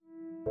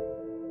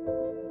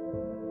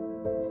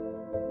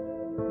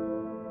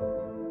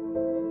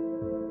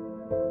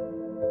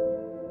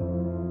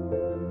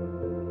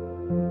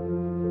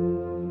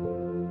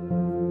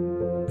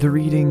The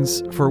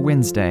readings for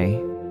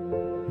Wednesday,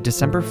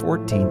 December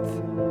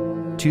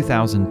 14th,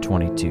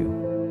 2022.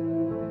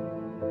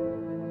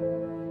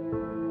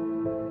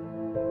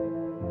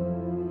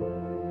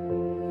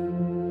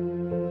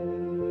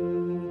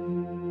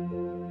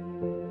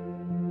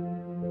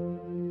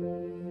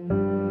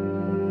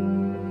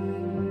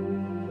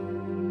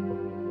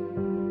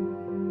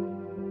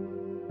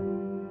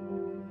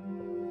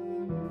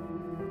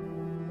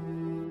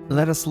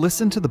 Let us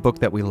listen to the book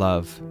that we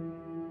love.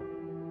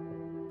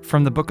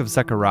 From the book of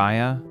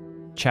Zechariah,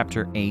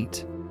 chapter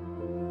 8,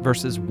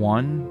 verses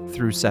 1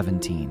 through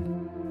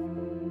 17.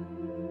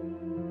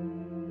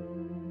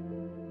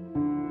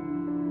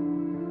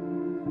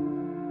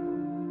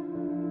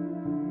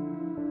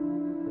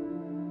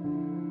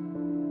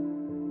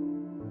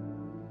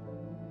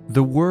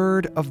 The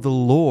word of the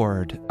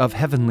Lord of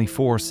heavenly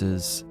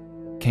forces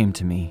came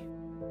to me.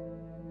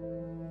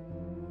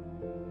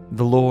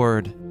 The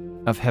Lord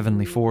of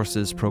heavenly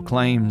forces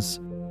proclaims,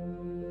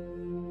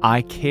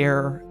 I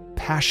care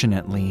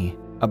passionately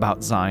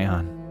about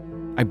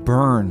Zion. I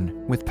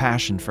burn with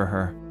passion for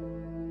her.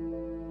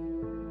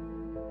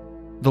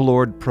 The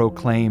Lord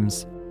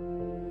proclaims,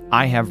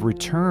 I have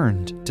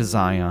returned to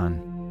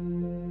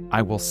Zion.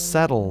 I will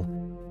settle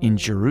in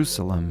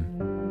Jerusalem.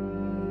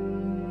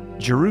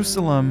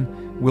 Jerusalem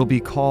will be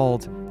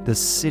called the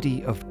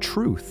city of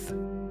truth.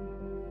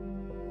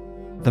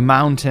 The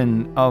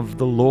mountain of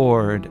the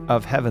Lord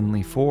of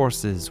heavenly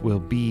forces will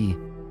be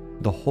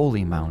the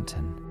holy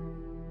mountain.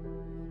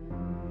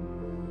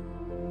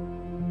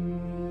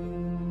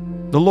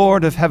 The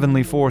Lord of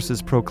heavenly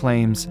forces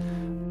proclaims,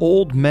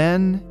 old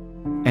men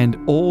and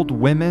old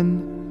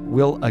women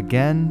will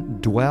again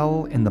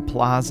dwell in the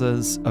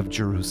plazas of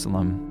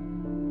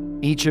Jerusalem.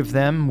 Each of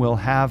them will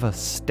have a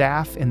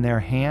staff in their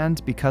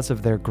hand because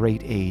of their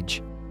great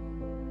age.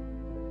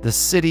 The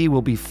city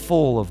will be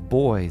full of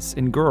boys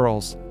and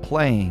girls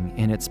playing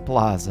in its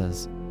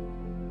plazas.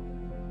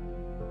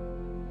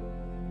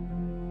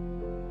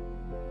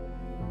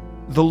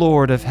 The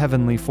Lord of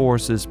heavenly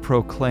forces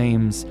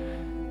proclaims,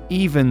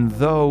 even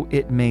though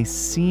it may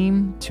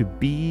seem to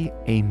be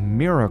a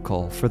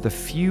miracle for the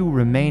few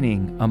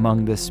remaining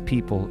among this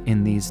people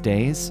in these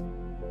days,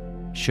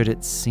 should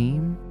it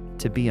seem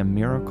to be a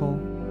miracle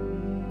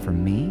for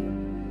me?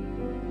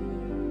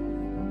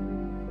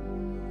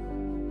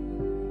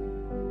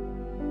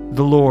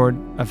 The Lord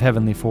of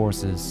heavenly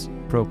forces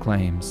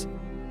proclaims,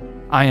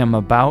 I am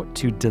about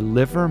to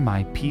deliver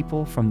my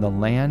people from the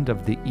land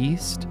of the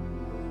east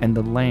and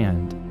the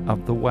land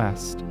of the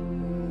west.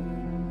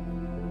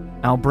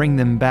 I'll bring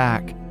them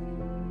back,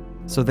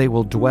 so they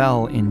will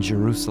dwell in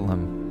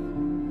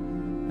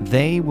Jerusalem.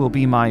 They will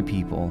be my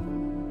people,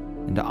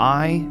 and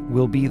I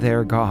will be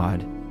their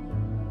God,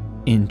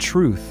 in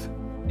truth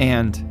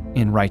and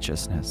in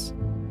righteousness.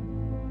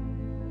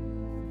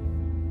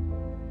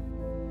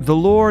 The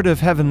Lord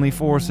of heavenly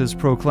forces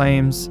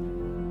proclaims,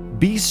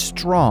 Be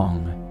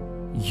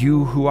strong,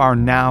 you who are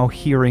now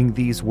hearing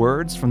these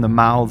words from the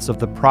mouths of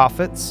the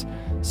prophets,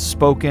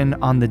 spoken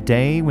on the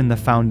day when the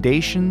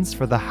foundations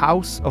for the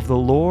house of the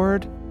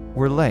Lord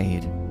were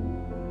laid.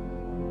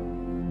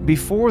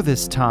 Before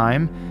this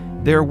time,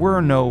 there were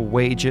no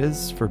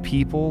wages for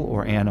people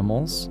or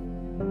animals.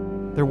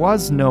 There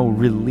was no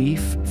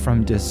relief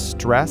from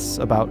distress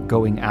about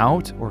going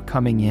out or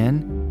coming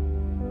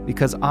in,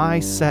 because I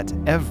set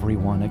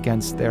everyone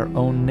against their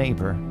own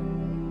neighbor.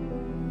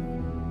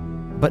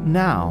 But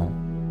now,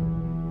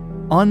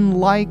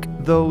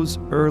 unlike those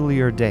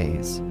earlier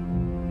days,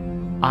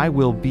 I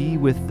will be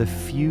with the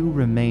few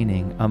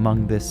remaining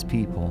among this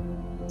people,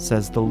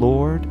 says the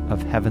Lord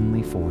of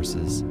heavenly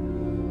forces.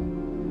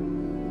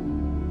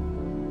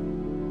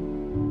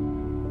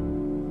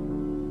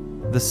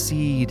 The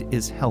seed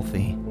is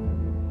healthy.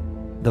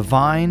 The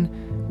vine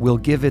will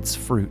give its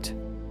fruit.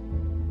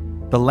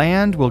 The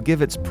land will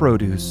give its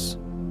produce.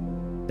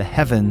 The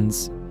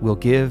heavens will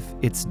give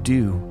its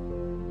due.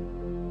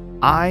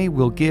 I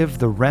will give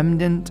the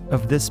remnant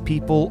of this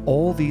people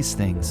all these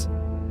things.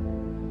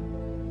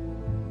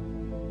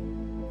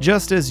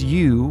 Just as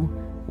you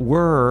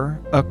were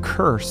a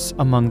curse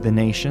among the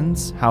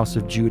nations, house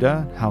of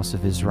Judah, house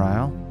of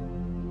Israel,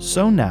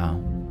 so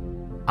now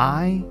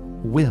I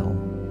will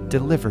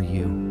deliver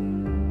you.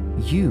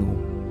 You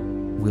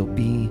will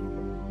be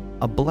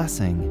a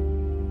blessing.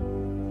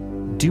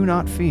 Do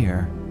not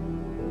fear,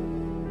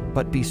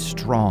 but be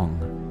strong.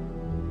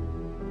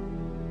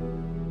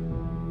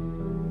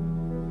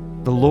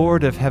 The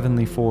Lord of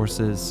heavenly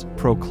forces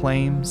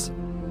proclaims,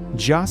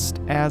 just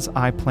as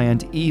I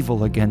planned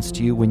evil against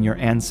you when your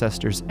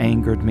ancestors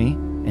angered me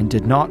and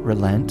did not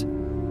relent,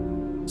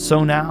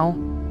 so now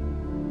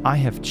I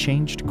have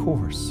changed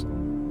course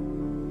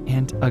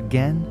and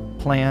again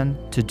plan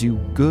to do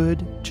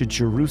good to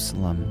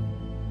Jerusalem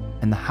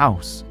and the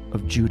house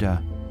of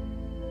Judah.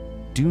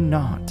 Do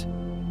not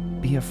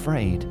be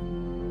afraid.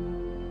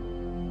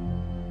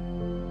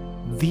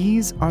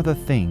 These are the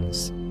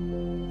things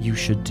you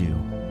should do.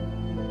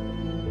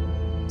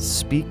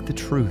 Speak the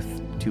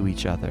truth to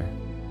each other.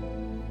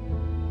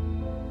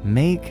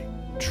 Make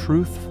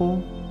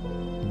truthful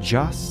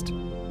just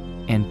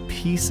and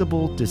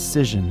peaceable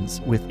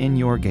decisions within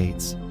your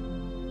gates.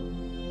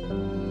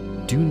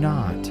 Do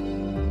not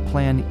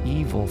plan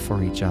evil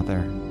for each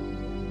other.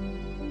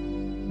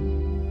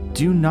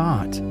 Do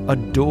not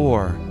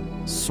adore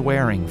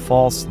swearing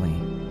falsely,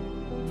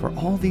 for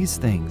all these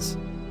things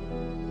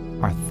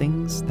are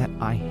things that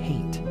I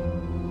hate,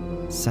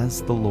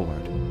 says the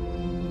Lord.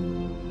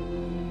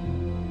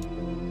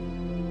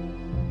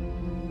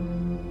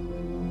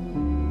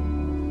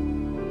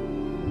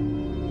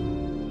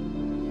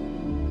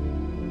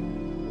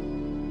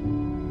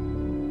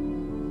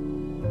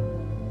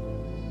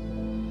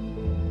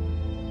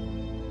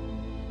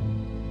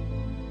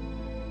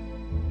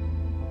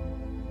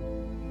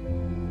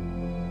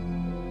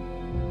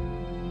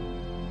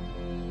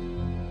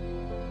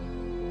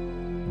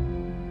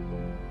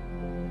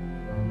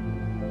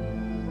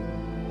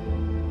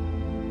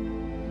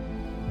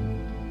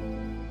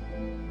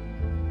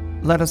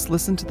 Let us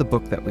listen to the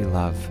book that we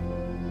love.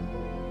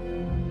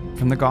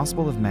 From the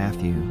Gospel of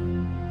Matthew,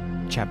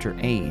 chapter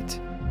 8,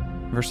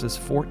 verses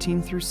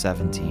 14 through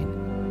 17,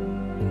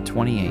 and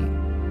 28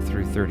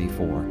 through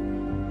 34.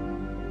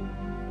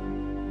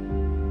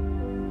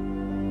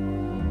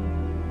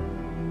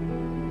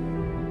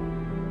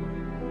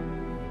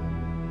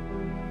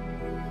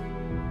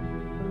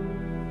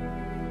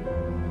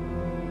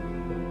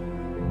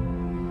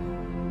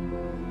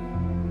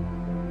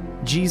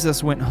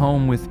 Jesus went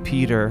home with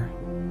Peter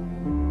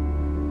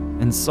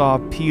and saw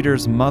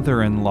Peter's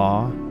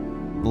mother-in-law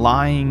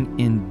lying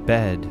in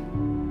bed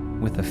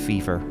with a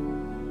fever.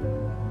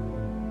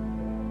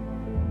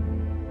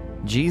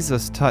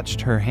 Jesus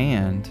touched her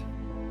hand,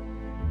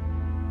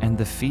 and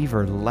the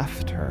fever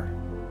left her.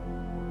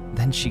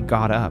 Then she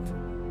got up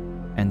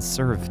and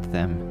served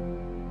them.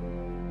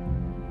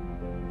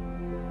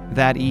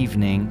 That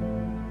evening,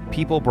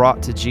 people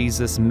brought to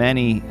Jesus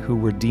many who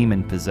were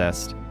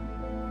demon-possessed.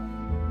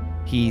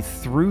 He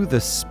threw the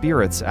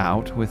spirits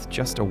out with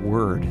just a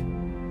word.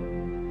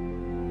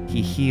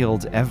 He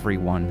healed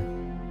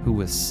everyone who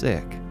was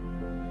sick.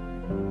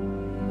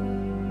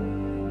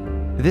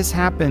 This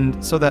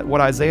happened so that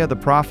what Isaiah the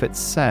prophet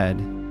said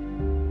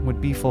would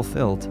be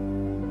fulfilled.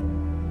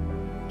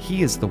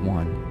 He is the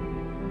one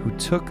who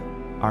took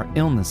our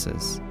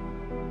illnesses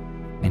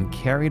and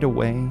carried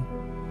away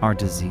our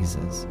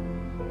diseases.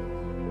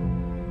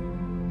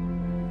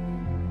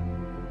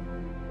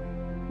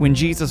 When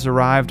Jesus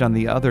arrived on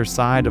the other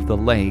side of the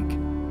lake,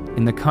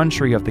 in the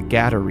country of the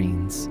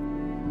Gadarenes,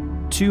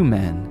 2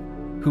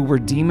 men who were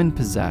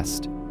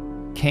demon-possessed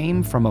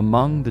came from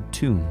among the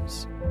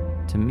tombs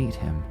to meet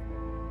him.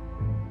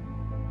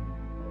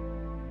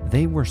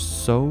 They were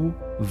so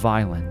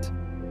violent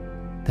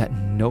that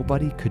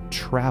nobody could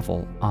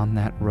travel on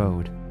that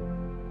road.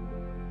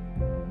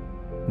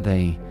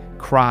 They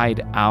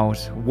cried out,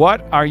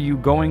 "What are you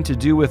going to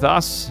do with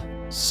us,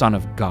 Son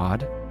of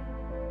God?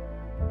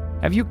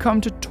 Have you come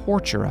to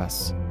torture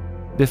us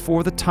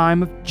before the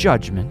time of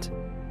judgment?"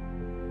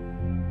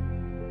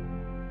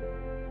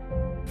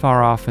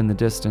 Far off in the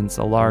distance,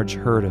 a large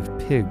herd of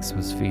pigs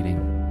was feeding.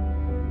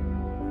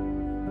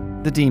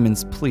 The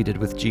demons pleaded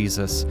with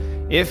Jesus,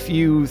 "If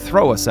you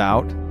throw us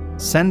out,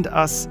 send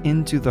us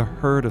into the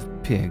herd of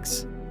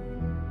pigs."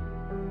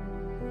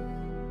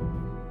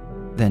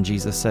 Then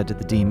Jesus said to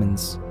the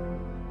demons,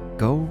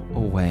 "Go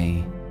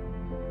away."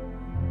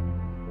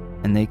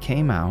 And they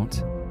came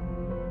out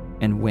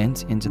and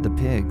went into the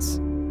pigs.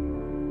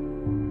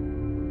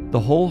 The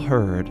whole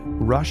herd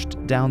rushed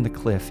down the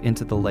cliff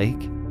into the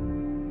lake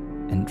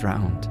and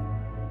drowned.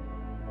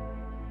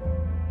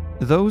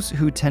 Those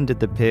who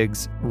tended the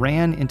pigs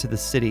ran into the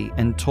city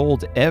and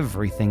told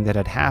everything that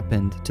had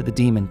happened to the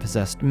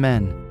demon-possessed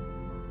men.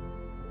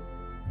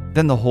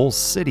 Then the whole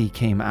city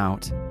came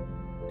out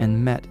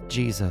and met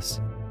Jesus.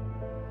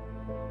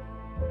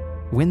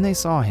 When they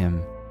saw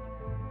him,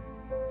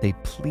 they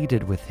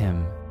pleaded with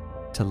him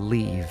to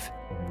leave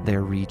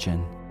their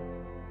region.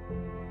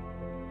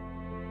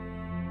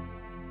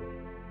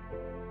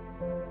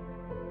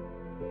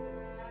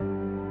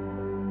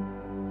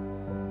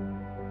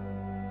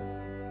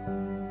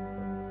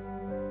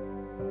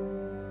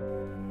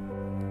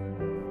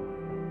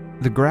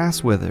 The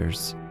grass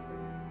withers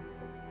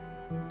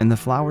and the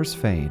flowers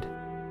fade,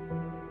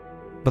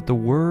 but the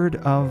word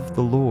of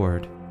the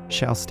Lord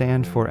shall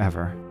stand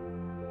forever.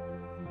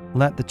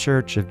 Let the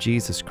Church of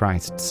Jesus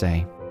Christ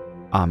say,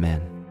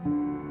 Amen.